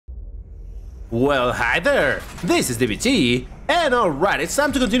Well, hi there! This is DBT, and alright, it's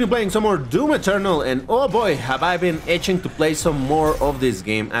time to continue playing some more Doom Eternal, and oh boy, have I been itching to play some more of this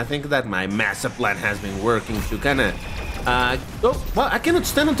game. I think that my master plan has been working to kinda... oh, well, I cannot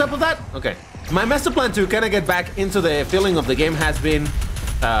stand on top of that? Okay. My master plan to kinda get back into the feeling of the game has been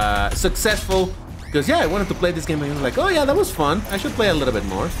successful, because yeah, I wanted to play this game and I was like, oh yeah, that was fun, I should play a little bit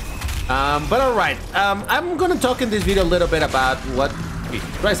more. But alright, I'm gonna talk in this video a little bit about what...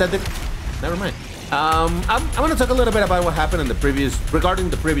 Right, I did... Never mind. I want to talk a little bit about what happened in the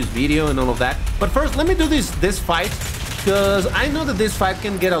regarding the previous video and all of that. But first, let me do this fight, because I know that this fight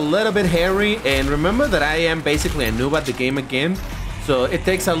can get a little bit hairy. And remember that I am basically a noob at the game again, so it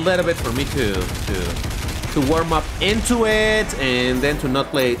takes a little bit for me to warm up into it, and then to not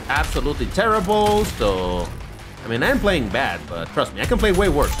play absolutely terrible. So, I mean, I'm playing bad, but trust me, I can play way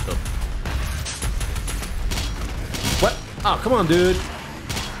worse. So, what? Oh, come on, dude.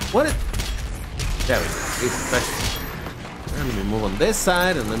 What? There we go. Let me move on this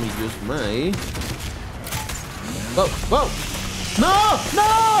side and let me use my... Whoa, whoa! No!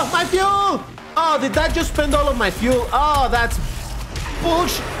 No! My fuel! Oh, did that just spend all of my fuel? Oh, that's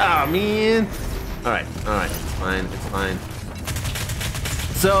bullshit. Oh, man. Alright, it's fine, it's fine.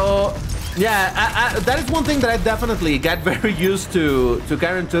 So, yeah, that is one thing that I definitely got very used to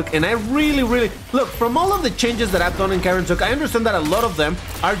Karen Took, and I really look, from all of the changes that I've done in Karen Took, I understand that a lot of them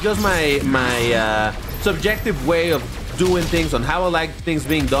are just my subjective way of doing things, on how I like things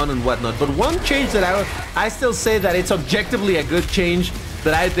being done and whatnot. But one change that I still say that it's objectively a good change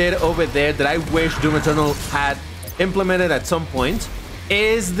that I did over there, that I wish Doom Eternal had implemented at some point,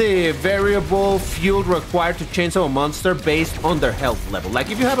 is the variable fuel required to chainsaw a monster based on their health level. Like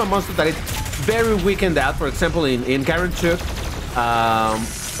if you have a monster that is very weakened out, for example in Karen Took, oh,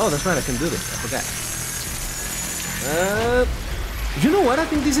 that's right, I can do this, I forgot. You know what, I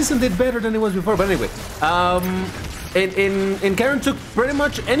think this isn't it better than it was before, but anyway, in Karen Took, pretty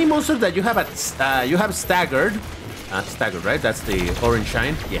much any monster that you have you have staggered, right? That's the orange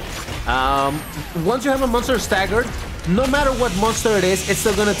shine. Yeah. Once you have a monster staggered, no matter what monster it is, it's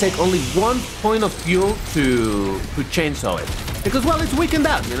still gonna take only 1 point of fuel to chainsaw it, because well, it's weakened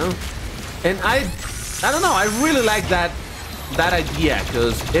out, you know. And I don't know, I really like that idea,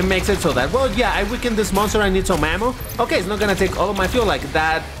 because it makes it so that, well, yeah, I weakened this monster, I need some ammo. Okay, it's not gonna take all of my fuel like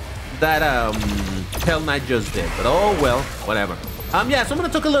that Hell Knight just did, but oh well, whatever. Yeah, so I'm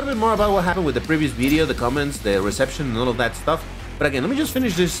gonna talk a little bit more about what happened with the previous video, the comments, the reception, and all of that stuff. But again, let me just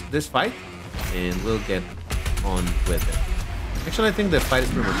finish this fight, and we'll get on with it. Actually, I think the fight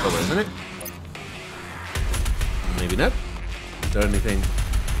is pretty much over, isn't it? Maybe not. Is there anything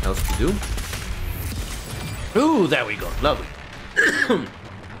else to do? Ooh, there we go. Lovely.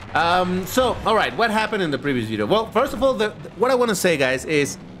 So, all right, what happened in the previous video? Well, first of all, what I want to say, guys,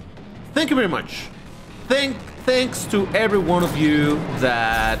 is thank you very much. Thanks to every one of you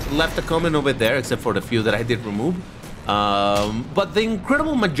that left a comment over there, except for the few that I did remove. But the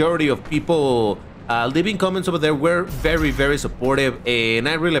incredible majority of people leaving comments over there were very supportive, and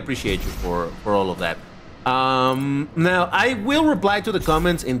I really appreciate you for all of that. Now, I will reply to the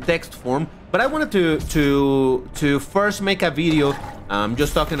comments in text form, but I wanted to first make a video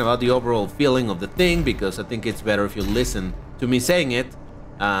just talking about the overall feeling of the thing, because I think it's better if you listen to me saying it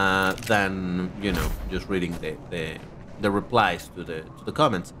than, you know, just reading the replies to the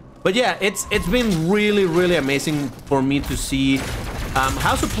comments. But yeah, it's been really amazing for me to see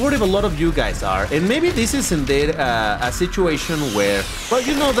how supportive a lot of you guys are. And maybe this is indeed a situation where, well,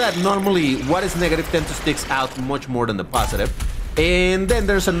 you know that normally what is negative tends to stick out much more than the positive. And then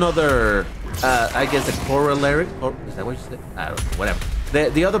there's another, I guess, the corollary, or is that what you said? I don't know, whatever.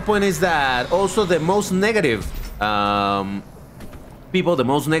 The other point is that also the most negative people, the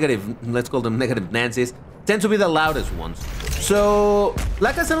most negative, let's call them negative Nancy's, tend to be the loudest ones. So,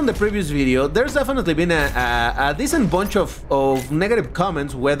 like I said on the previous video, there's definitely been a decent bunch of negative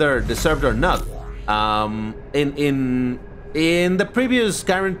comments, whether deserved or not. In the previous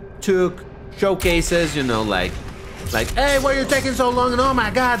Karen Took showcases, you know, like, hey, why are you taking so long? And oh my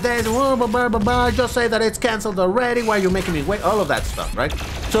god, there's just say that it's cancelled already, why are you making me wait? All of that stuff, right?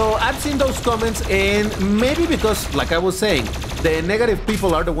 So I've seen those comments, and maybe because, like I was saying, the negative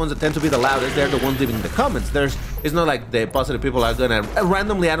people are the ones that tend to be the loudest. They're the ones leaving the comments. It's not like the positive people are gonna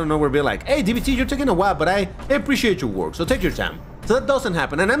randomly out of nowhere be like, hey, DBT, you're taking a while, but I appreciate your work, so take your time. So that doesn't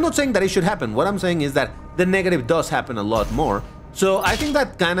happen, and I'm not saying that it should happen. What I'm saying is that the negative does happen a lot more. So I think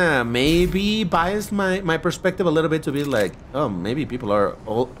that kind of maybe biased my perspective a little bit to be like, oh, maybe people are,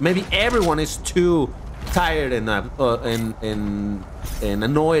 maybe everyone is too tired and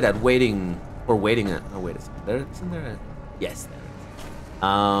annoyed at waiting. Oh, wait a second. Isn't there a... Yes, there is.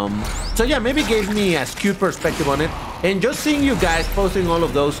 So yeah, maybe gave me a skewed perspective on it. And just seeing you guys posting all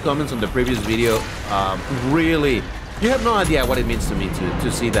of those comments on the previous video, really, you have no idea what it means to me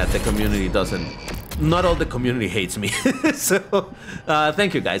to see that the community doesn't, not all the community hates me. So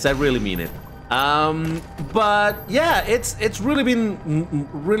thank you guys, I really mean it. But yeah, it's really been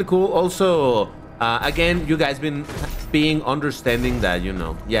really cool. Also, again, you guys been being understanding that, you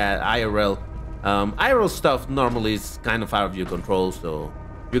know, yeah, IRL stuff normally is kind of out of your control, so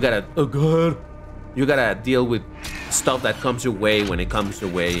you gotta, oh god, you gotta deal with stuff that comes your way when it comes your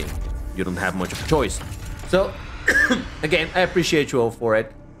way. You don't have much of a choice. So again, I appreciate you all for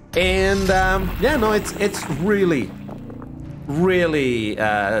it. And yeah, no, it's really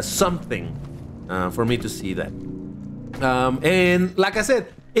something for me to see that. And like I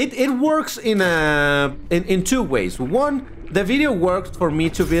said, it works in two ways. One, the video worked for me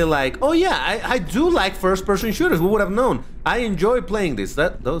to be like, oh yeah, I do like first-person shooters. Who would have known? I enjoy playing this.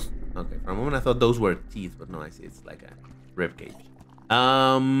 Those okay. For a moment, I thought those were teeth, but no, I see it's like a rib cage.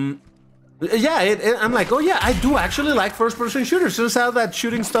 Yeah, I'm like, oh yeah, I do actually like first-person shooters. Just how that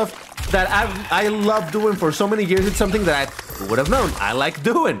shooting stuff that I love doing for so many years. It's something that I would have known I like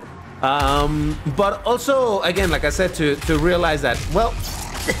doing. But also, again, like I said, to realize that, well,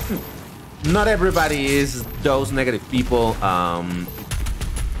 not everybody is those negative people.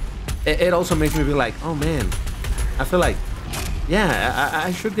 It also makes me be like, oh man, I feel like, yeah,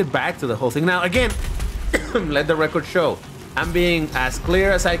 I should get back to the whole thing. Now, again, let the record show, I'm being as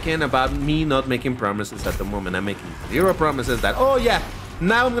clear as I can about me not making promises at the moment. I'm making zero promises that, oh yeah,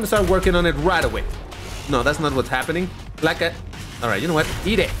 now I'm gonna start working on it right away. No, that's not what's happening. All right, you know what?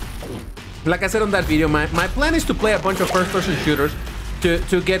 Eat it. Like I said on that video, my plan is to play a bunch of first-person shooters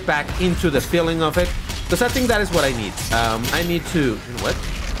to get back into the feeling of it, because I think that is what I need. I need to, you know what?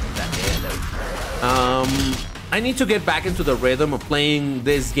 I need to get back into the rhythm of playing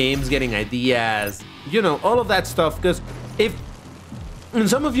these games, getting ideas, you know, all of that stuff. Because and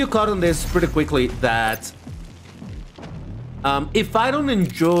some of you caught on this pretty quickly, that if I don't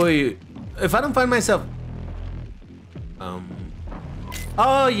find myself,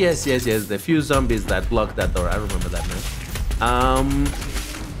 oh yes, the few zombies that blocked that door, I remember that now.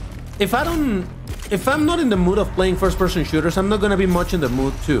 If I'm not in the mood of playing first-person shooters, I'm not gonna be much in the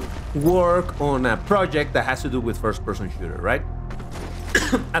mood to work on a project that has to do with first-person shooter, right?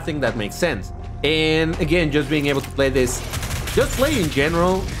 I think that makes sense. And again, just being able to play this, just play in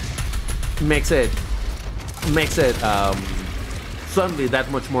general, makes it suddenly that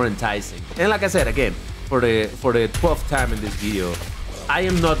much more enticing. And like I said, again, for the 12th time in this video, I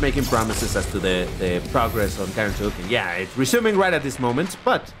am not making promises as to the progress on current hooking. Yeah, it's resuming right at this moment,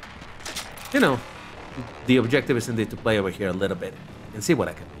 but you know, the objective is indeed to play over here a little bit and see what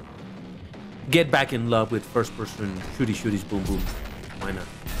I can do. Get back in love with first-person shooties, boom boom. Why not?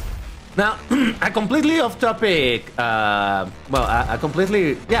 Now, a completely off-topic, a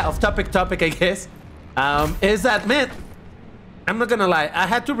completely, yeah, off-topic, I guess, is that, man, I'm not gonna lie, I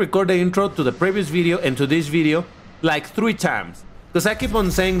had to record the intro to the previous video and to this video like 3 times. Because I keep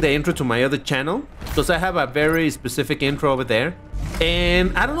on saying the intro to my other channel, because I have a very specific intro over there.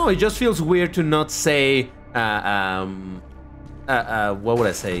 And I don't know, it just feels weird to not say, what would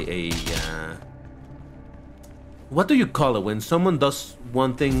I say, what do you call it when someone does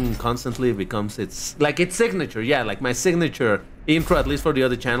one thing constantly? It becomes its signature. Yeah, like my signature intro, at least for the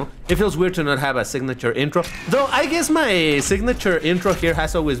other channel. It feels weird to not have a signature intro, though I guess my signature intro here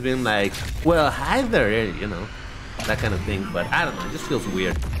has always been like, well, hi there, you know, that kind of thing. But I don't know, it just feels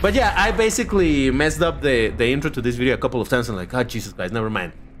weird. But yeah, I basically messed up the intro to this video a couple of times and like, oh Jesus Christ, never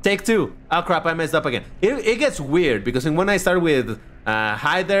mind, take 2. Oh crap, I messed up again. It gets weird because in one I start with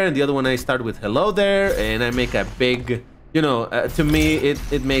hi there, and the other one I start with hello there, and I make a big, you know, to me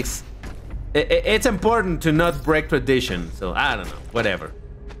it makes it's important to not break tradition. So I don't know, whatever.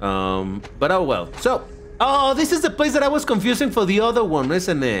 But oh well. So, oh, this is the place that I was confusing for the other one,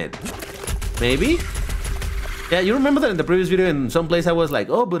 isn't it? Maybe? Yeah, you remember that in the previous video in some place I was like,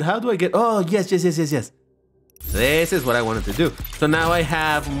 oh, but how do I get, oh, yes. This is what I wanted to do. So now I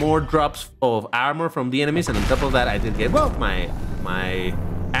have more drops of armor from the enemies, and on top of that I did get, well, my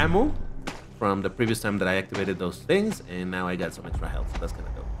ammo from the previous time that I activated those things, and now I got some extra health, so that's kind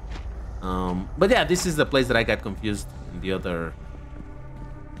of dope. But yeah, this is the place that I got confused in the other...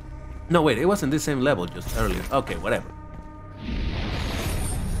 No, wait, it wasn't the same level just earlier. Okay, whatever.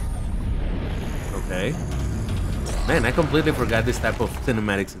 Okay. Man, I completely forgot this type of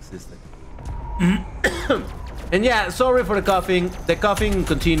cinematics existed. And yeah, sorry for the coughing. The coughing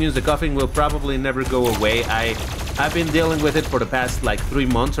continues. The coughing will probably never go away. I've been dealing with it for the past like 3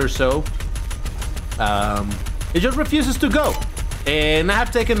 months or so. It just refuses to go. And I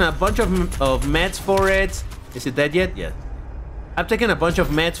have taken a bunch of meds for it. Is it dead yet? Yeah. I've taken a bunch of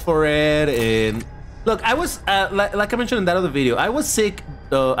meds for it, and look, I was like I mentioned in that other video, I was sick.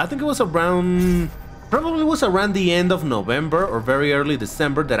 I think it was around, probably was around the end of November or very early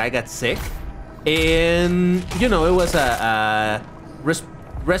December that I got sick, and you know, it was a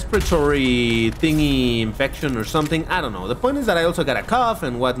respiratory thingy infection or something. I don't know. The point is that I also got a cough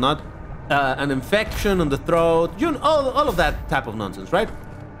and whatnot, an infection on the throat, you know, all of that type of nonsense, right?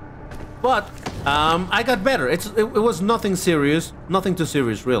 But I got better. It was nothing serious, nothing too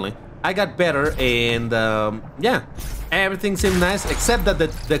serious really. I got better, and yeah, everything seemed nice except that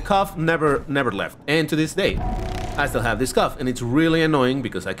the cough never left. And to this day, I still have this cough, and it's really annoying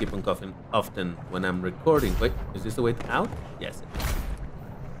because I keep on coughing often when I'm recording. Wait, is this the way out? Yes.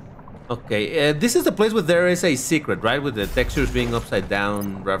 Okay, this is the place where there is a secret, right? With the textures being upside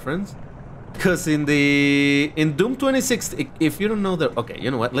down reference. Because in Doom 26, if you don't know the... Okay, you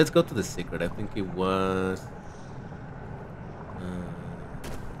know what? Let's go to the secret. I think it was...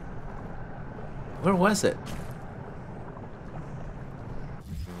 where was it?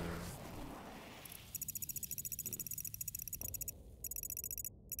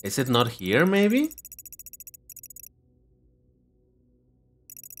 Is it not here, maybe?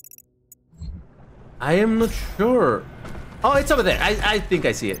 I am not sure. Oh, it's over there. I think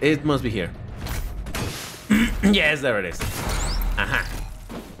I see it. It must be here. Yes, there it is. Aha.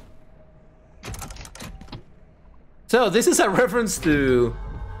 So this is a reference to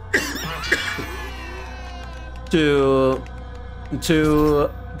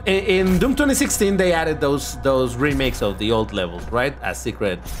in Doom 2016 they added those remakes of the old levels, right? As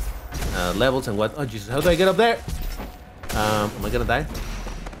secret levels and what? Oh Jesus, how do I get up there? Am I gonna die?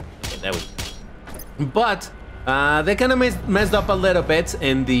 Okay, there we go. But they kind of messed up a little bit,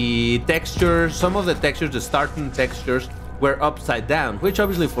 and the textures, some of the textures, the starting textures, were upside down, which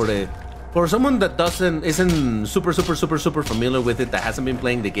obviously for someone that isn't super familiar with it, that hasn't been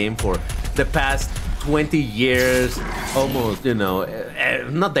playing the game for the past 20 years, almost, you know,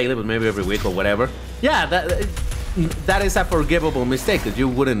 not daily, but maybe every week or whatever. Yeah, that is a forgivable mistake, that you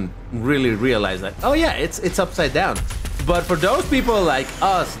wouldn't really realize that. Oh yeah, it's upside down. But for those people like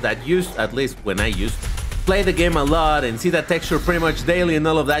us that used, at least when I used, play the game a lot and see that texture pretty much daily and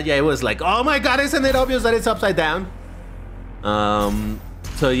all of that, yeah, it was like, oh my god, isn't it obvious that it's upside down?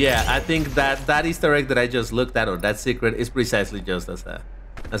 So yeah, I think that Easter egg that I just looked at, or that secret, is precisely just as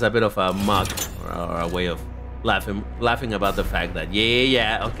a bit of a mock or a way of laughing about the fact that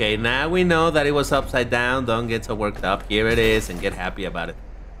yeah, okay, now we know that it was upside down. Don't get so worked up. Here it is, and get happy about it.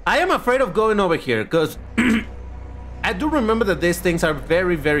 I am afraid of going over here because I do remember that these things are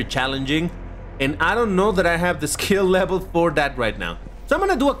very challenging. And I don't know that I have the skill level for that right now. So I'm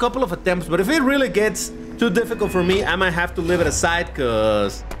gonna do a couple of attempts, but if it really gets too difficult for me, I might have to leave it aside,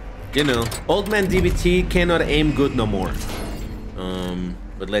 because, you know, old man DBT cannot aim good no more.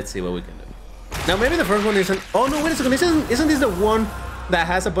 But let's see what we can do. Now maybe the first one isn't... Oh no, wait a second, isn't this the one that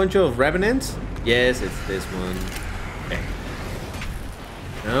has a bunch of revenants? Yes, it's this one.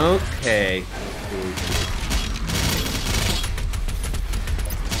 Okay.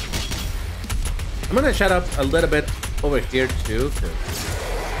 I'm gonna shut up a little bit over here too.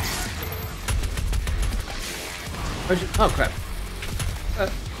 Oh crap.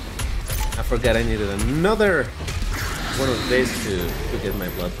 I forgot I needed another one of these to get my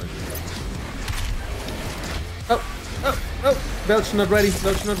blood punch. Oh, Belch not ready,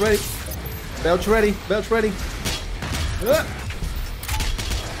 Belch not ready. Belch ready, Belch ready.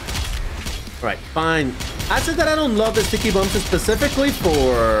 Alright, fine. I said that I don't love the sticky bombs specifically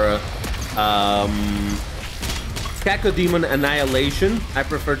for Skako Demon Annihilation. I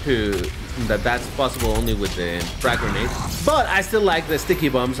prefer that's possible only with the frag grenade. But I still like the sticky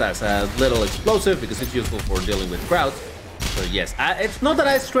bombs as a little explosive because it's useful for dealing with crowds. So yes, it's not that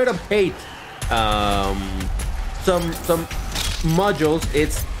I straight up hate some modules,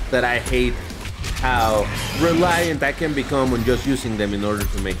 it's that I hate how reliant I can become on just using them in order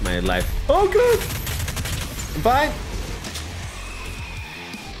to make my life. Oh good! Fine.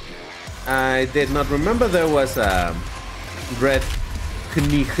 I did not remember there was a red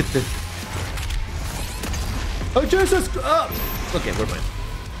knicht. Oh Jesus! Oh. Okay, we're fine.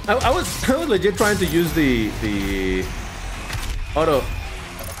 I was legit trying to use the auto.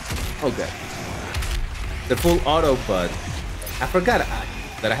 Okay. The full auto, but I forgot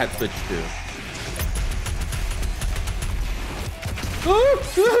that I had switched to. Oh,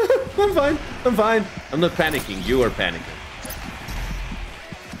 I'm fine. I'm fine. I'm not panicking. You are panicking.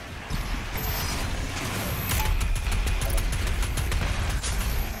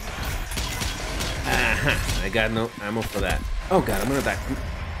 I got no ammo for that. Oh god, I'm gonna die.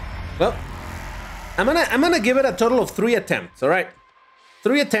 Well, I'm gonna give it a total of 3 attempts. All right,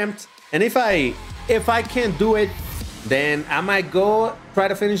 3 attempts, and if I can't do it, then I might go try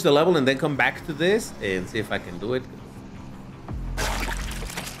to finish the level and then come back to this and see if I can do it.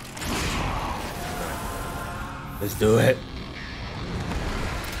 Let's do it.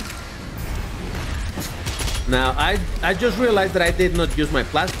 Now, I just realized that I did not use my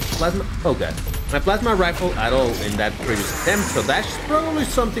plasma. Oh god, my plasma rifle at all in that previous attempt, so that's probably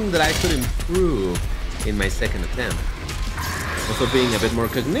something that I could improve in my second attempt. Also being a bit more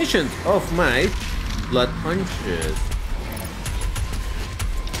cognizant of my blood punches.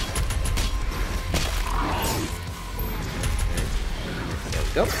 Okay, there we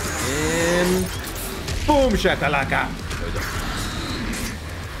go. And boom shakalaka. There we go.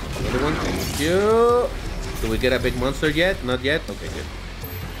 Another one, thank you. Do we get a big monster yet? Not yet? Okay, good.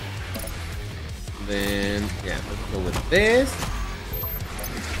 Then, yeah, let's go with this.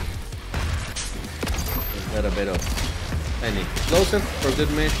 A little bit of tiny explosive for good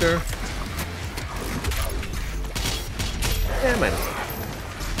measure. Yeah, man.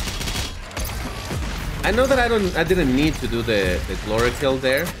 I know that I didn't need to do the glory kill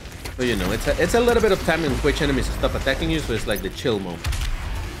there. But you know, it's a little bit of time in which enemies stop attacking you, so it's like the chill moment.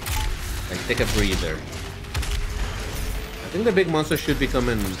 Like take a breather. I think the big monster should be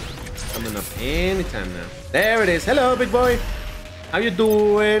coming up anytime now. There it is. Hello, big boy. How you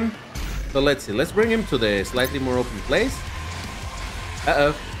doing? So let's see. Let's bring him to the slightly more open place.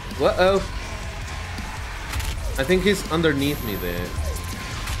 Uh-oh. Uh-oh. I think he's underneath me there.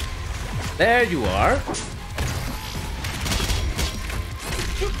 There you are.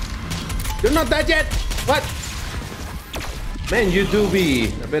 You're not dead yet. What? Man, you do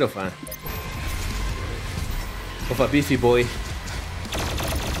be a bit of a beefy boy.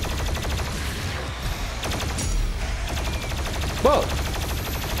 Whoa!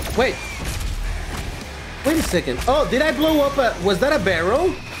 Wait a second. Oh, did I blow up a... Was that a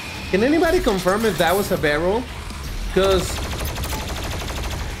barrel? Can anybody confirm if that was a barrel? Because...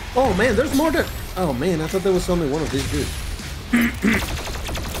 Oh man, there's more than... Oh man, I thought there was only one of these dudes.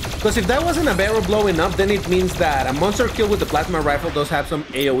 Because if that wasn't a barrel blowing up, then it means that a monster kill with the plasma rifle does have some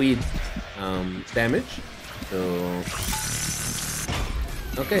AoE damage. So...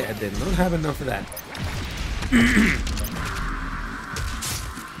 Okay, I did not have enough of that.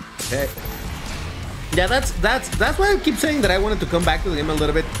 Okay. Yeah, that's why I keep saying that I wanted to come back to the game a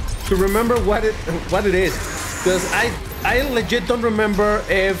little bit to remember what it is, because I legit don't remember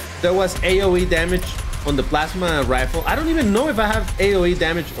if there was AoE damage on the plasma rifle. I don't even know if I have AoE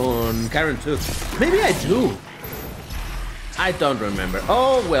damage on Karen 2. Maybe I do. I don't remember.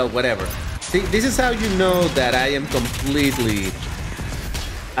 Oh well, whatever. See, this is how you know that I am completely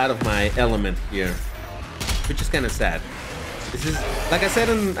out of my element here, which is kind of sad. This is, like I said,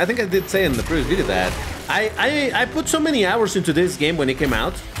 I think I did say in the previous video that I put so many hours into this game when it came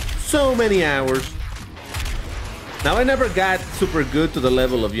out. So many hours. Now, I never got super good to the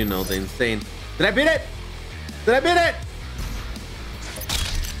level of, you know, the insane. Did I beat it? Did I beat it?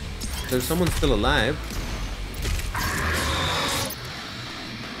 There's someone still alive.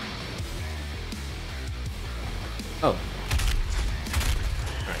 Oh.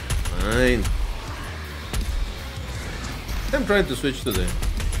 Alright, fine. I'm trying to switch to the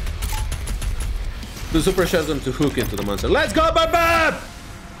super shotgun to hook into the monster. Let's go, Bob!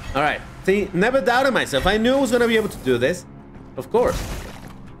 All right. See, never doubted myself. I knew I was gonna be able to do this. Of course.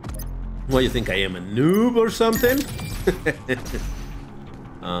 What, you think I am a noob or something?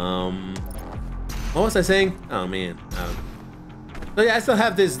 What was I saying? Oh man. So yeah, I still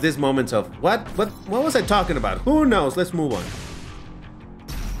have these moments of what was I talking about? Who knows? Let's move on.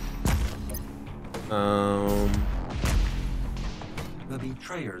 The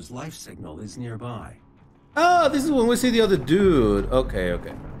betrayer's life signal is nearby. Oh, this is when we see the other dude. Okay,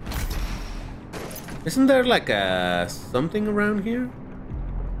 okay. Isn't there like a something around here?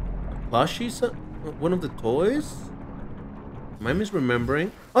 A plushie? One of the toys? Am I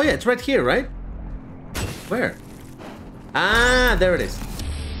misremembering? Oh yeah, it's right here, right? Where? Ah, there it is.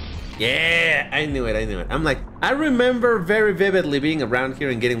 Yeah, I knew it, I knew it. I'm like, I remember very vividly being around here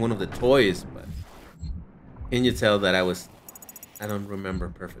and getting one of the toys, but can you tell that I don't remember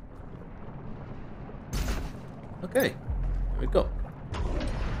perfectly. Okay, here we go.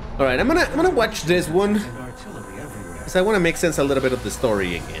 All right, I'm gonna watch this one because I want to make sense a little bit of the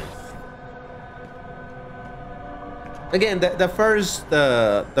story again. Again, the first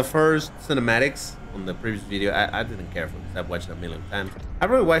cinematics on the previous video, I didn't care for this. I've watched it a million times. I've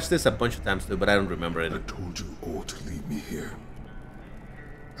probably watched this a bunch of times too, but I don't remember it. I told you all to leave me here.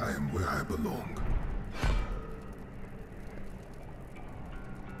 I am where I belong.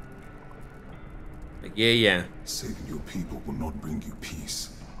 Like, yeah. Saving your people will not bring you peace.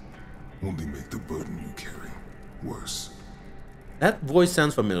 Only make the burden you carry worse. That voice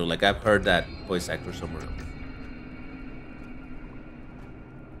sounds familiar. Like I've heard that voice actor somewhere else.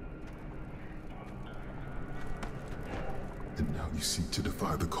 And now you seek to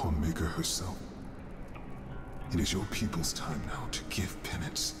defy the Calm Maker herself. It is your people's time now to give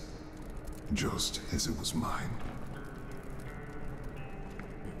penance, just as it was mine.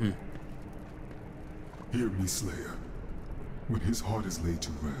 Hear me, Slayer. When his heart is laid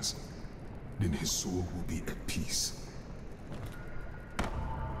to rest, then his soul will be at peace.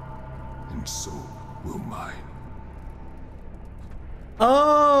 And so will mine.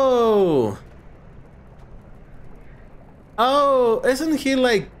 Oh, isn't he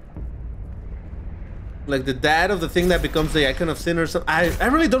like the dad of the thing that becomes the icon of sin or something? I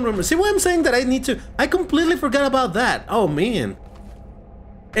really don't remember. See why I'm saying that I completely forgot about that. Oh man.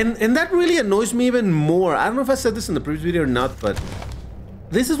 And that really annoys me even more. I don't know if I said this in the previous video or not, but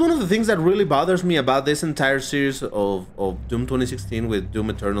this is one of the things that really bothers me about this entire series of Doom 2016 with Doom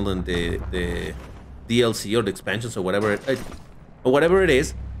Eternal and the DLC or the expansions or whatever it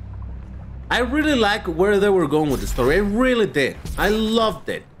is. I really like where they were going with the story. I really did. I loved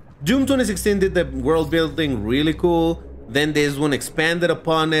it. Doom 2016 did the world building really cool. Then this one expanded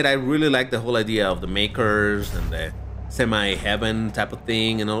upon it. I really like the whole idea of the makers and the semi-heaven type of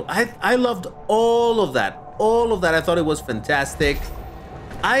thing and all. I loved all of that. I thought it was fantastic.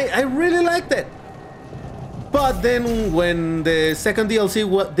 I really liked it. But then when the second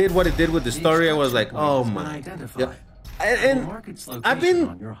DLC did what it did with the story, I was like, oh my. Yeah. And I've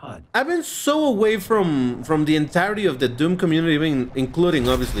been so away from the entirety of the Doom community, even including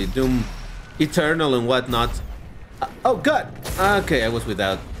obviously Doom Eternal and whatnot. Oh god. Okay, I was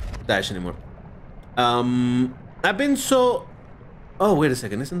without dash anymore. I've been so... Oh, wait a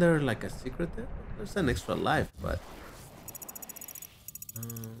second. Isn't there like a secret there? There's an extra life, but...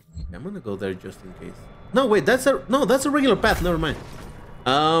 I'm gonna go there just in case. No, wait, that's a regular path. Never mind.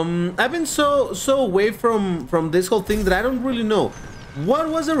 I've been so away from this whole thing that I don't really know. What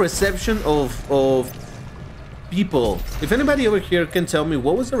was the reception of people? If anybody over here can tell me,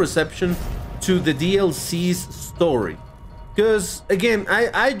 what was the reception to the DLC's story? Because, again,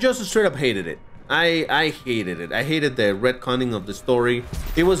 I just straight up hated it. I hated it. I hated the retconning of the story.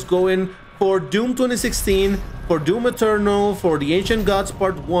 It was going for Doom 2016, for Doom Eternal, for the Ancient Gods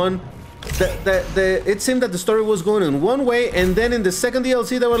Part 1. It seemed that the story was going in one way, and then in the second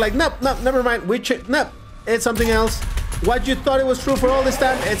DLC they were like, nope, never mind, nope, it's something else. What you thought it was true for all this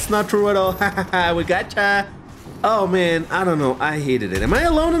time, it's not true at all. We gotcha. Oh man, I don't know, I hated it. Am I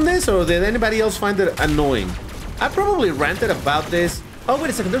alone in this, or did anybody else find it annoying? I probably ranted about this. Oh,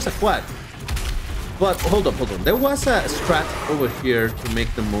 wait a second, there's a quad. But hold up. There was a strat over here to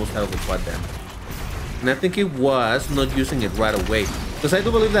make the most out of the quad damage. And I think it was not using it right away. Because I do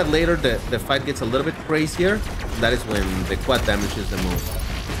believe that later the fight gets a little bit crazier. That is when the quad damage is the most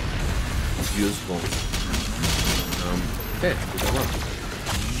useful. Okay,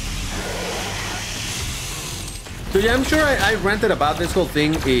 so yeah, I'm sure I ranted about this whole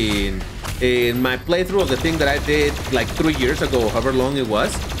thing in my playthrough of the thing that I did like 3 years ago, however long it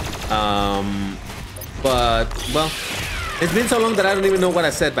was. But, well, it's been so long that I don't even know what I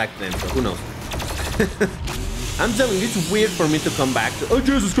said back then, so who knows. I'm telling you, it's weird for me to come back to... Oh,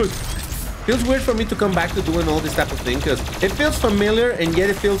 Jesus Christ! It feels weird for me to come back to doing all this type of thing, because it feels familiar, and yet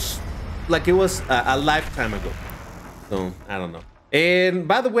it feels like it was a lifetime ago. So, I don't know. And,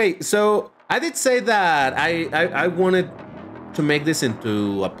 by the way, so, I did say that I wanted to make this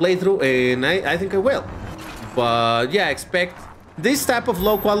into a playthrough, and I think I will. But, yeah, expect... this type of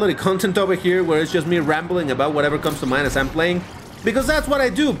low quality content over here where it's just me rambling about whatever comes to mind as I'm playing, because that's what I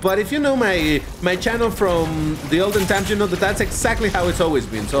do. But if you know my channel from the olden times, you know that that's exactly how it's always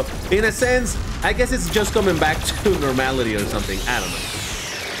been. So in a sense, I guess it's just coming back to normality or something. I don't know.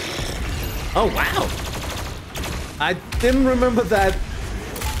 Oh wow, I didn't remember that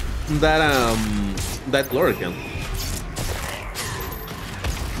glory kill.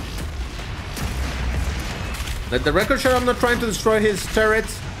 Let the record show I'm not trying to destroy his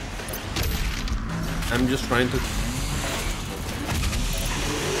turrets. I'm just trying to...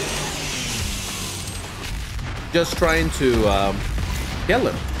 kill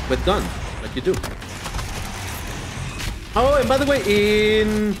him with guns, like you do. Oh, and by the way,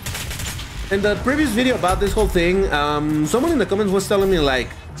 in the previous video about this whole thing, someone in the comments was telling me, like,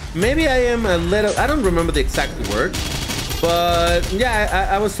 maybe I am a little... I don't remember the exact word, But yeah,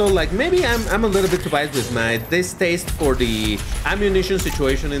 I was told like maybe I'm a little bit too biased with my distaste for the ammunition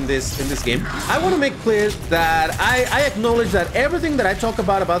situation in this game. I want to make clear that I acknowledge that everything that I talk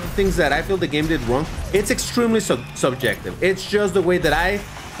about the things that I feel the game did wrong, it's extremely subjective. It's just the way that I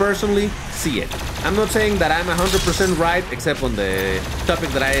personally see it. I'm not saying that I'm 100% right, except on the topic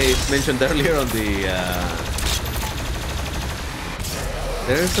that I mentioned earlier on the.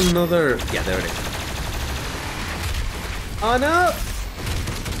 There's another. Yeah, there it is. Oh no!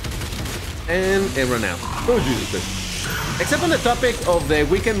 And it ran out. Oh Jesus! Except on the topic of the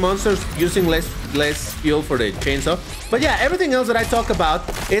weekend monsters using less fuel for the chainsaw. But yeah, everything else that I talk about,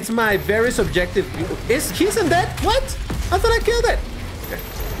 it's my very subjective view. He's undead? What? I thought I killed it. Okay.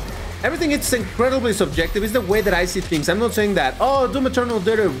 Everything it's incredibly subjective. It's the way that I see things. I'm not saying that, oh, Doom Eternal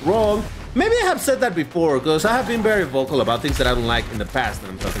did it wrong. Maybe I have said that before, because I have been very vocal about things that I don't like in the past,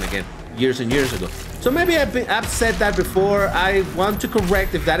 and I'm talking again years and years ago. So maybe I've said that before. I want to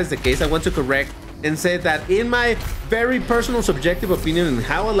correct, if that is the case, I want to correct and say that in my very personal subjective opinion and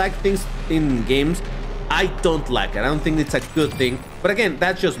how I like things in games, I don't like it. I don't think it's a good thing. But again,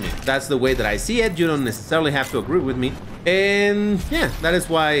 that's just me. That's the way that I see it. You don't necessarily have to agree with me. And yeah, that is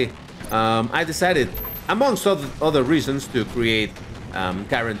why I decided, amongst other reasons, to create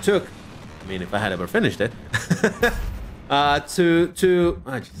Karen Took. I mean, if I had ever finished it. Oh,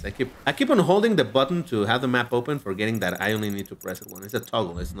 geez, I keep on holding the button to have the map open, forgetting that I only need to press it once. It's a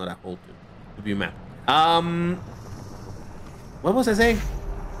toggle, it's not a hold to view map. What was I saying?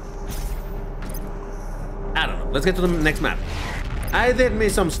 I don't know. Let's get to the next map. I did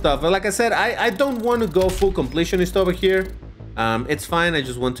miss some stuff, but like I said, I don't want to go full completionist over here. It's fine. I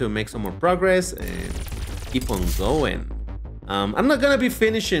just want to make some more progress and keep on going. I'm not gonna be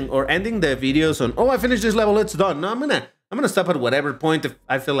finishing or ending the videos on, oh, I finished this level, it's done. No, I'm gonna stop at whatever point if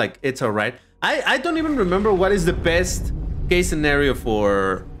I feel like it's all right. I don't even remember what is the best case scenario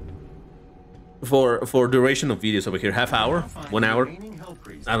for duration of videos over here. Half hour, 1 hour.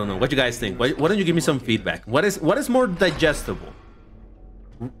 I don't know. What you guys think? Why don't you give me some feedback? What is more digestible?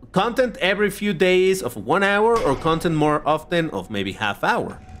 Content every few days of 1 hour, or content more often of maybe half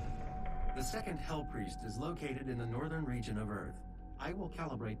hour? The second Hell Priest is located in the northern region of Earth. I will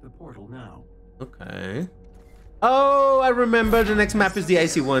calibrate the portal now. Okay. Oh, I remember. The next map is the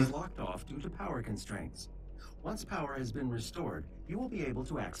icy one. Locked off due to power constraints. Once power has been restored, you will be able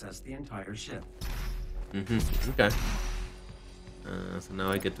to access the entire ship. Okay. So now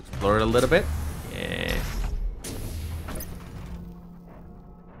I get to explore it a little bit. Yeah.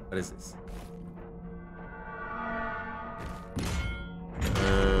 What is this?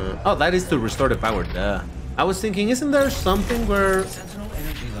 Oh, that is to restore the power. Duh. I was thinking, isn't there something where... Sentinel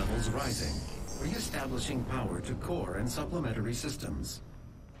energy levels rising. Re-establishing power to core and supplementary systems.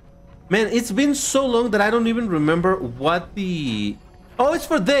 Man, it's been so long that I don't even remember what the... Oh, it's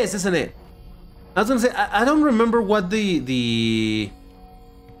for this, isn't it? I was gonna say, I don't remember what the...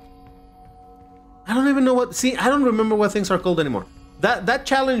 I don't even know what... See, I don't remember what things are called anymore. That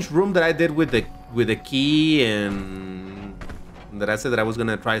challenge room that I did with the key and... that I said that I was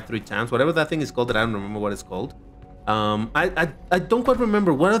gonna try 3 times, whatever that thing is called, that I don't remember what it's called. I don't quite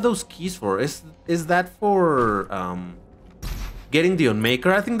remember. What are those keys for? Is that for getting the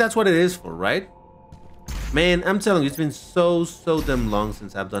Unmaker? I think that's what it is for, right? Man, I'm telling you, it's been so damn long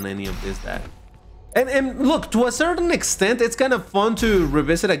since I've done any of this. And look, to a certain extent, it's kind of fun to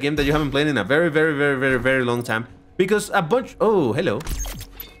revisit a game that you haven't played in a very long time, because a bunch... Oh, hello.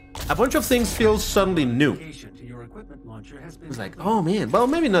 A bunch of things feel suddenly new. It's like, oh man, well,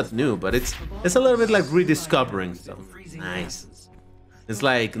 maybe not new, but it's a little bit like rediscovering stuff. Nice. It's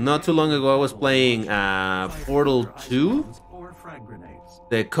like not too long ago I was playing Portal 2,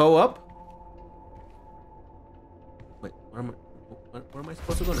 the co-op. Wait, where am I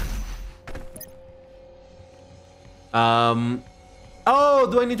supposed to go now? Oh,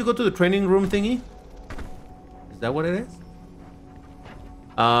 do I need to go to the training room thingy? Is that what it is?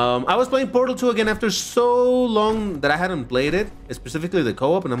 I was playing Portal 2 again after so long that I hadn't played it, specifically the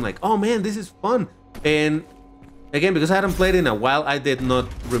co-op, and I'm like, oh man, this is fun. And again, because I hadn't played it in a while, I did not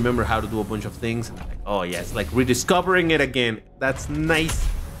remember how to do a bunch of things. And I'm like, oh yeah, it's like rediscovering it again. That's nice.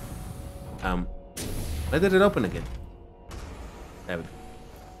 Why did it open again? There we go.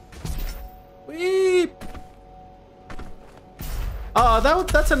 Weep. Oh,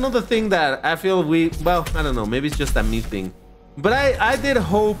 that's another thing that I feel well, I don't know, maybe it's just a me thing. But I did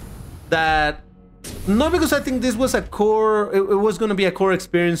hope that, not because I think this was a core, it was going to be a core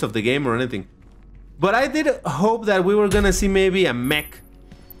experience of the game or anything, but I did hope that we were going to see maybe a mech,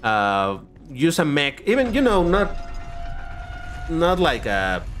 use a mech, even, you know, not like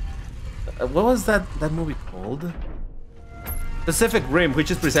a, what was that movie called? Pacific Rim,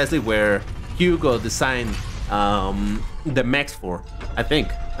 which is precisely where Hugo designed the mechs for. I think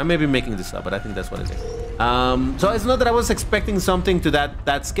I may be making this up, but I think that's what it is. So it's not that I was expecting something to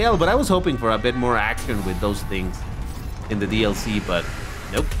that scale, but I was hoping for a bit more action with those things in the DLC, but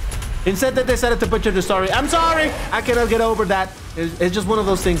nope. Instead, they decided to butcher the story. I'm sorry, I cannot get over that. It's just one of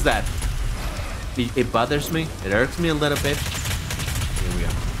those things that it bothers me. It irks me a little bit. Here we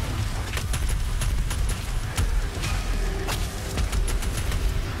are.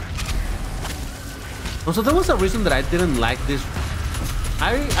 Also, there was a reason that I didn't like this.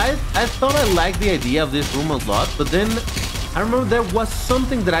 I thought I liked the idea of this room a lot, but then I remember there was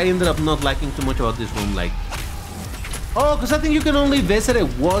something that I ended up not liking too much about this room, like, oh, because I think you can only visit it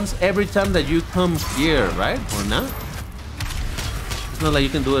once every time that you come here, right? Or not? It's not like you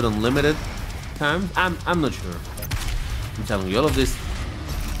can do it unlimited times. I'm not sure. I'm telling you, all of this,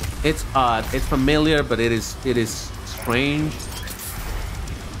 it's odd, it's familiar, but it is strange.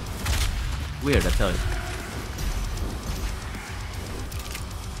 Weird, I tell you.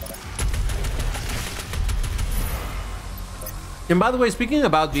 And by the way, speaking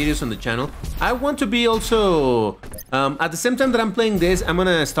about videos on the channel, I want to be also, at the same time that I'm playing this, I'm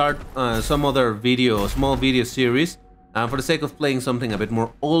gonna start some other small video series for the sake of playing something a bit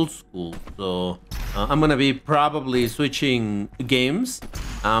more old school. So I'm gonna be probably switching games.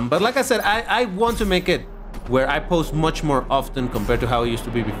 But like I said, I want to make it where I post much more often compared to how it used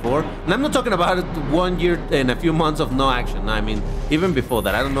to be before. And I'm not talking about it 1 year and a few months of no action. I mean, even before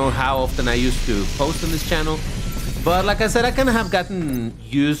that, I don't know how often I used to post on this channel. But like I said, I kind of have gotten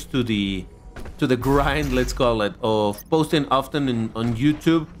used to the grind, let's call it, of posting often on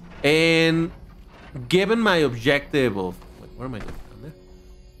YouTube. And given my objective of... Wait, where am I going? Down there?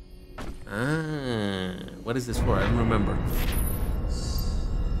 Ah, what is this for? I don't remember.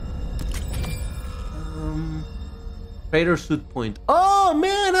 Trader suit point. Oh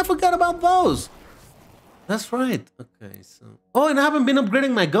man, I forgot about those. That's right. Okay, so... Oh, and I haven't been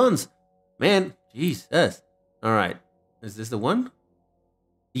upgrading my guns. Man, Jesus. All right, is this the one?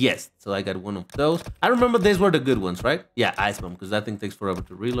 Yes, so I got one of those. I remember these were the good ones, right? Yeah, ice bomb, because that thing takes forever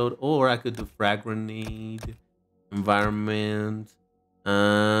to reload. Or I could do frag grenade, environment,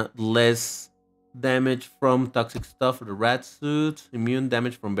 less damage from toxic stuff for the rat suit, immune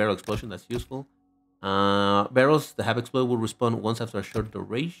damage from barrel explosion, that's useful. Barrels that have exploded will respawn once after a short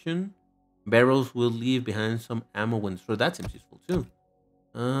duration. Barrels will leave behind some ammo when destroyed. That seems useful too.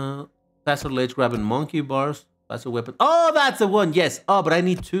 Faster ledge grabbing monkey bars. Faster weapon. Oh, that's the one. Yes. Oh, but I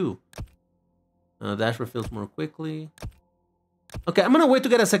need two. Dash refills more quickly. Okay, I'm gonna wait to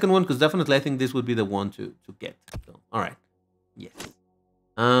get a second one because definitely I think this would be the one to get. So, all right. Yes.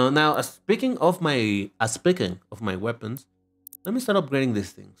 Now, speaking of my weapons, let me start upgrading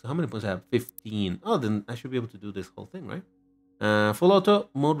this thing. So how many points I have? 15. Oh, then I should be able to do this whole thing, right? Full auto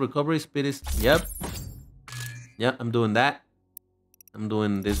mode recovery speed is. Yep. Yep, I'm doing that. I'm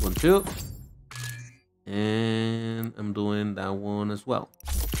doing this one too. And I'm doing that one as well.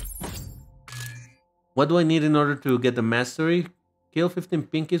 What do I need in order to get the mastery? Kill 15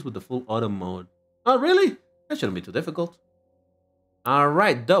 pinkies with the full auto mode. Oh, really? That shouldn't be too difficult. All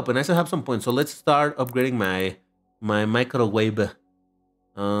right, dope. And I still have some points. So let's start upgrading my microwave.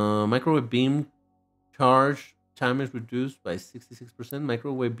 Microwave beam charge time is reduced by 66%.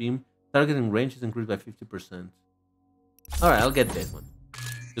 Microwave beam targeting range is increased by 50%. All right, I'll get this one.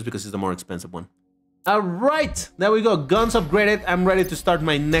 Just because it's the more expensive one. All right, there we go. Guns upgraded. I'm ready to start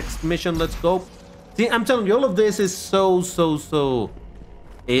my next mission. Let's go. See, I'm telling you, all of this is so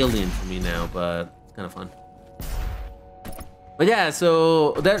alien to me now, but it's kind of fun. But yeah,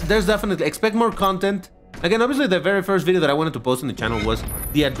 so there's definitely... Expect more content. Again, obviously, the very first video that I wanted to post on the channel was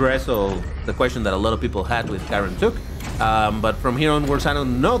the address of the question that a lot of people had with Karen Took. But from here onwards, I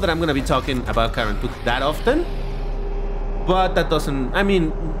don't know that I'm going to be talking about Karen Took that often. But that doesn't... I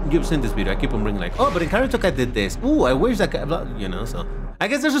mean, you've seen this video. I keep on bringing like, oh, but in Karen Took I did this. Ooh, I wish that... You know, so... I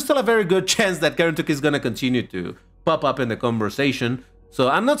guess there's still a very good chance that Karen Took is going to continue to pop up in the conversation. So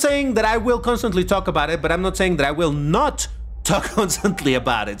I'm not saying that I will constantly talk about it, but I'm not saying that I will not talk constantly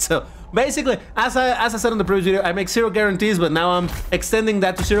about it. So basically, as I said in the previous video, I make 0 guarantees, but now I'm extending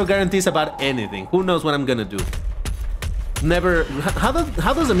that to 0 guarantees about anything. Who knows what I'm going to do? Never... How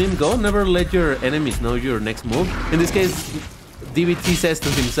does the meme go? Never let your enemies know your next move. In this case, DBT says to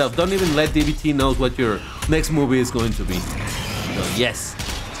himself, don't even let DBT know what your next move is going to be. So, yes.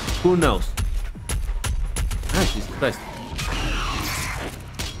 Who knows? Ah, Jesus Christ.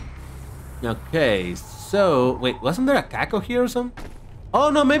 Okay, so... Wait, wasn't there a Kako here or something? Oh,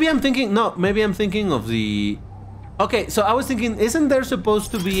 no, maybe I'm thinking... No, maybe I'm thinking of the... Okay, so I was thinking, isn't there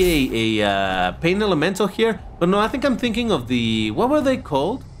supposed to be a pain elemental here? But no, I think I'm thinking of the... What were they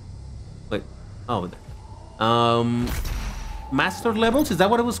called? Wait. Oh, there. Master levels? Is that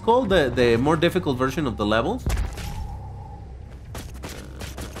what it was called? The more difficult version of the levels?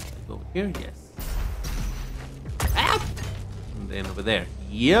 Over here, yes. Ah! And then over there.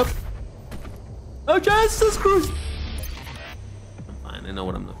 Yep. Oh, Jesus Christ! I'm fine. I know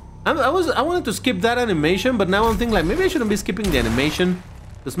what I'm doing. I wanted to skip that animation, but now I'm thinking like maybe I shouldn't be skipping the animation,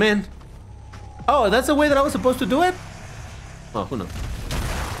 because man. Oh, that's the way that I was supposed to do it. Oh, who knows?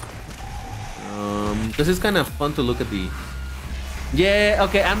 Because it's kind of fun to look at the. Yeah,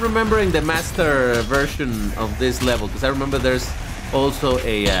 okay. I'm remembering the master version of this level because I remember there's also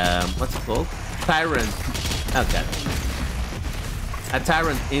a what's it called? Tyrant. Oh god. A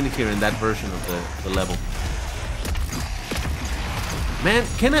tyrant in here in that version of the level. Man,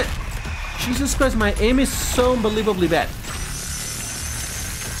 can I... Jesus Christ, my aim is so unbelievably bad.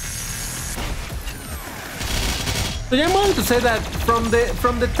 So yeah, I'm willing to say that from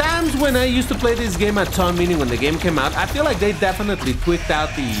the times when I used to play this game a ton, meaning when the game came out, I feel like they definitely tweaked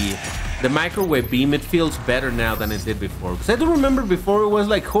out the microwave beam. It feels better now than it did before. Because I do remember before it was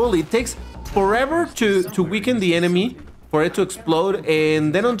like, holy, it takes forever to weaken the enemy for it to explode,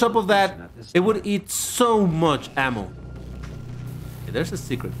 and then on top of that, it would eat so much ammo. Okay, there's a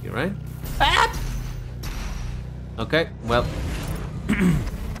secret here, right? Ah! Okay, well.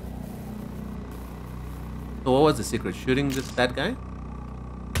 So what was the secret? Shooting that guy?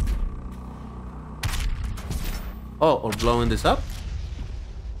 Oh, or blowing this up?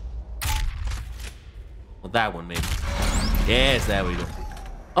 Well, that one maybe. Yes, there we go.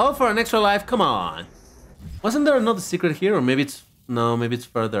 Oh, for an extra life, come on. Wasn't there another secret here? Or maybe it's... No, maybe it's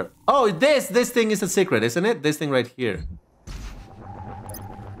further. Oh, this thing is a secret, isn't it? This thing right here.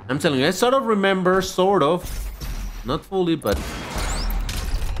 I'm telling you, I sort of remember, sort of. Not fully, but...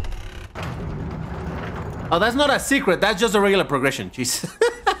 Oh, that's not a secret. That's just a regular progression. Jeez.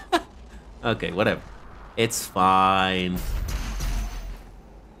 Okay, whatever. It's fine.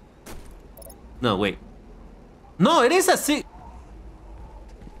 No, wait. No, it is a secret.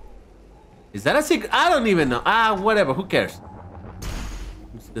 Is that a secret? I don't even know. Ah, whatever. Who cares?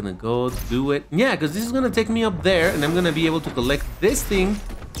 I'm just gonna go do it. Yeah, because this is gonna take me up there, and I'm gonna be able to collect this thing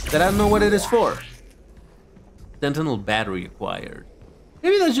that I don't know what it is for. Sentinel battery acquired.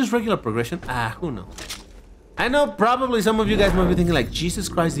 Maybe that's just regular progression. Ah, who knows? I know probably some of you guys might be thinking like, Jesus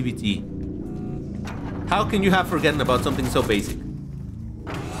Christ, DBT. How can you have forgotten about something so basic?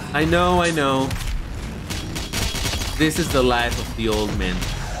 I know, I know. This is the life of the old man.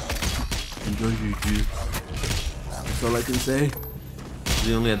 Enjoy your juice. That's all I can say.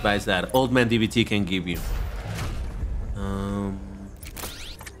 The only advice that old man DBT can give you.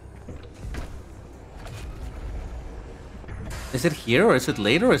 Is it here or is it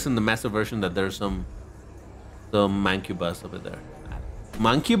later or is it in the master version that there's some mancubus over there?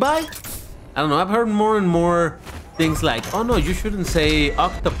 Mancubi? I don't know. I've heard more and more things like, oh no, you shouldn't say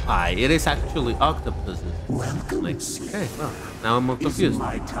octopi. It is actually octopuses. Welcome, like, okay, well, now I'm more confused. Is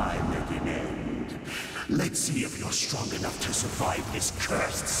my time at an end? Let's see if you're strong enough to survive this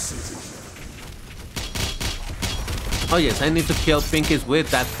cursed city. Oh yes, I need to kill Pinkies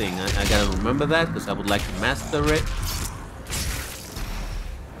with that thing. I gotta remember that because I would like to master it.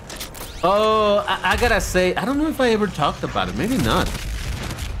 Oh, I gotta say, I don't know if I ever talked about it. Maybe not.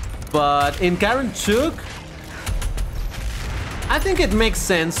 But in Karen Took, I think it makes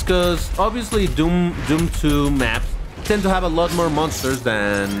sense because obviously Doom 2 maps tend to have a lot more monsters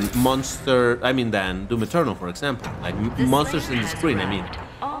than Doom Eternal, for example. Like monsters in the screen, I mean.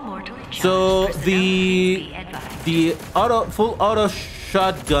 So the full auto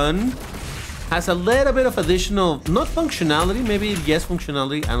shotgun has a little bit of additional, not functionality, maybe yes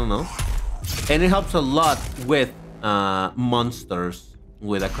functionality, I don't know. And it helps a lot with monsters,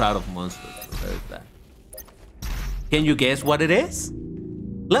 with a crowd of monsters. So there's that. Can you guess what it is?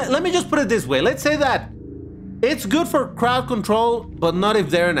 Let me just put it this way. Let's say that it's good for crowd control, but not if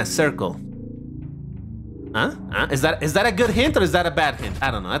they're in a circle. Huh? Is that a good hint or is that a bad hint?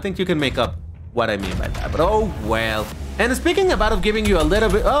 I don't know. I think you can make up what I mean by that. But oh well. And speaking about giving you a little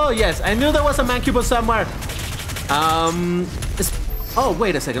bit... Oh yes, I knew there was a mancubus somewhere. Oh,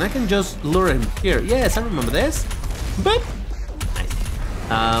 wait a second. I can just lure him here. Yes, I remember this. Boop.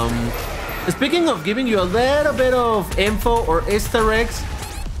 Nice. Speaking of giving you a little bit of info or Easter eggs,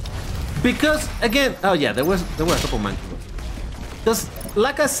 because again, oh yeah, there were a couple mancubus. Because,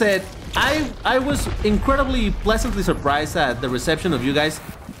 like I said, I was incredibly pleasantly surprised at the reception of you guys.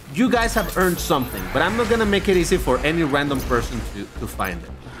 You guys have earned something, but I'm not gonna make it easy for any random person to find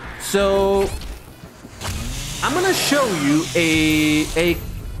it. So I'm gonna show you a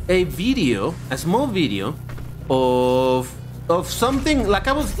video, a small video of something like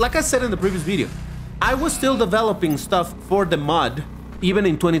I said in the previous video. I was still developing stuff for the mod even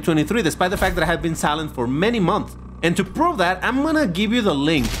in 2023, despite the fact that I had been silent for many months. And to prove that, I'm gonna give you the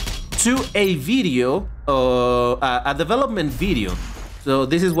link to a video, a development video. So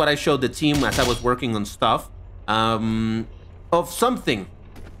this is what I showed the team as I was working on stuff of something,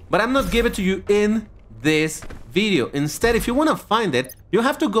 but I'm not giving it to you in this video. Instead, if you want to find it, you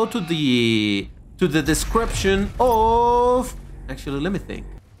have to go to the description of, actually, let me think.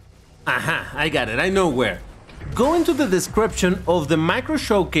 Aha, I got it. I know where. Go into the description of the micro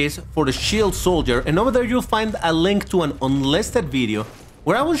showcase for the shield soldier, and over there you'll find a link to an unlisted video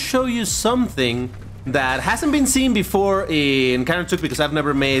where I will show you something that hasn't been seen before in KET because I've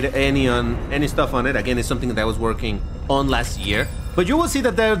never made any stuff on it. Again, it's something that I was working on last year, but you will see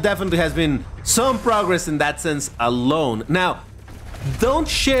that there definitely has been some progress in that sense alone. Now, don't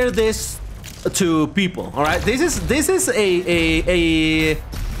share this to people, all right? This is a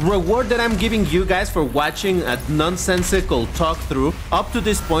reward that I'm giving you guys for watching a nonsensical talk through up to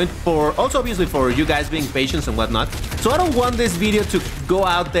this point, for also obviously for you guys being patient and whatnot. So I don't want this video to go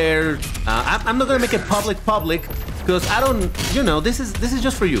out there. I'm not gonna make it public because I don't, you know, this is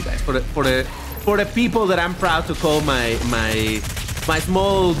just for you guys, for the people that I'm proud to call my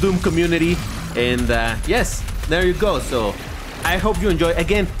small Doom community. And yes, there you go. So I hope you enjoy.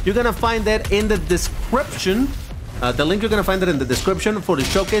 Again, you're gonna find that in the description. The link, you're gonna find it in the description for the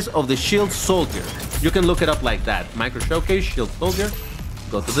showcase of the shield soldier. You can look it up like that, micro showcase shield soldier.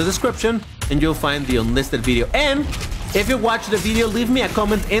 Go to the description and you'll find the unlisted video. And if you watch the video, leave me a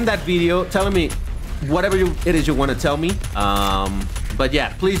comment in that video telling me whatever it is you want to tell me. But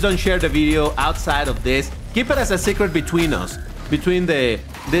yeah, please don't share the video outside of this. Keep it as a secret between us, between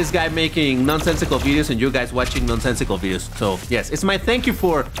this guy making nonsensical videos and you guys watching nonsensical videos. So yes, it's my thank you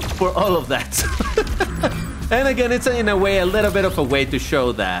for all of that. And again, it's in a way a little bit of a way to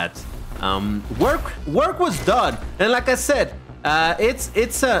show that work was done. And like I said,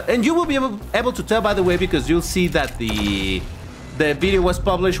 and you will be able to tell, by the way, because you'll see that the video was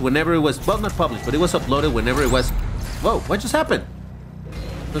published whenever it was, well, not published, but it was uploaded whenever it was. Whoa, what just happened?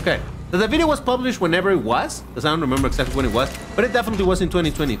 Okay, so the video was published whenever it was, because I don't remember exactly when it was, but it definitely was in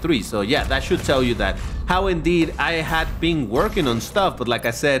 2023. So yeah, that should tell you that how indeed I had been working on stuff. But like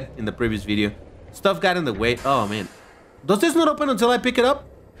I said in the previous video, stuff got in the way. Oh man, does this not open until I pick it up?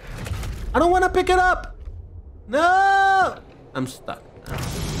 I don't want to pick it up. No, I'm stuck.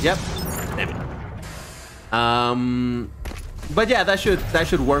 Yep, damn it. But yeah, that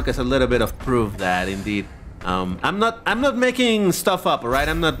should work as a little bit of proof that indeed I'm not making stuff up. All right,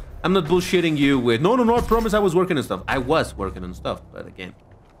 I'm not bullshitting you with no, I promise I was working on stuff. I was working on stuff, but again,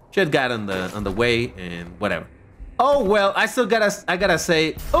 shit got on the way and whatever. Oh well, I gotta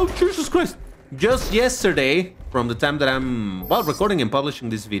say, oh Jesus Christ. Just yesterday, from the time that I'm, well, recording and publishing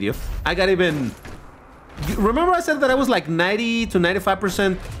this video, I got even... Remember I said that I was like 90 to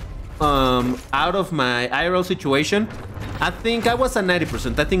 95% out of my IRL situation? I think I was at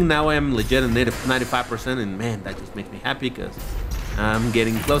 90%. I think now I am legit at 95%, and man, that just makes me happy because I'm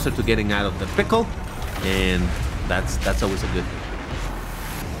getting closer to getting out of the pickle, and that's always a good thing.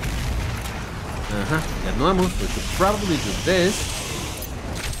 Got no ammo, so we should probably do this.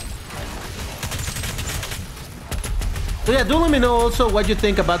 So yeah, do let me know also what you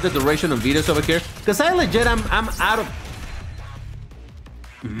think about the duration of videos over here, because I legit, I'm out of...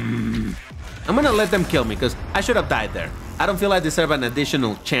 I'm gonna let them kill me, because I should have died there. I don't feel I deserve an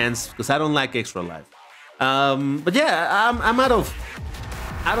additional chance, because I don't like extra life. But yeah, I'm out of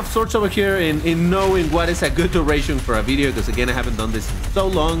sorts over here in knowing what is a good duration for a video, because again, I haven't done this in so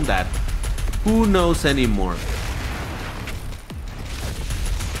long that who knows anymore.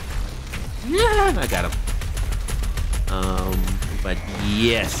 Yeah, I got him. But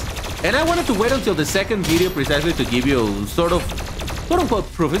yes, and I wanted to wait until the second video precisely to give you sort of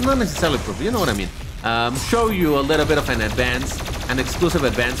quote-unquote proof. It's not necessarily proof, you know what I mean. Show you a little bit of an advance, an exclusive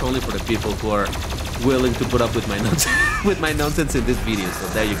advance only for the people who are willing to put up with my nonsense in this video. So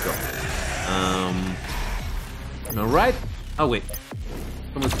there you go. All right. Oh wait,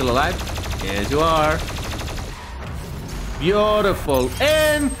 someone's still alive? Yes, you are. Beautiful.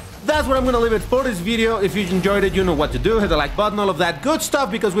 And that's where I'm gonna leave it for this video. If you enjoyed it, you know what to do. Hit the like button, all of that good stuff,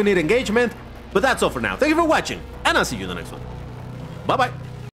 because we need engagement. But that's all for now. Thank you for watching, and I'll see you in the next one. Bye-bye.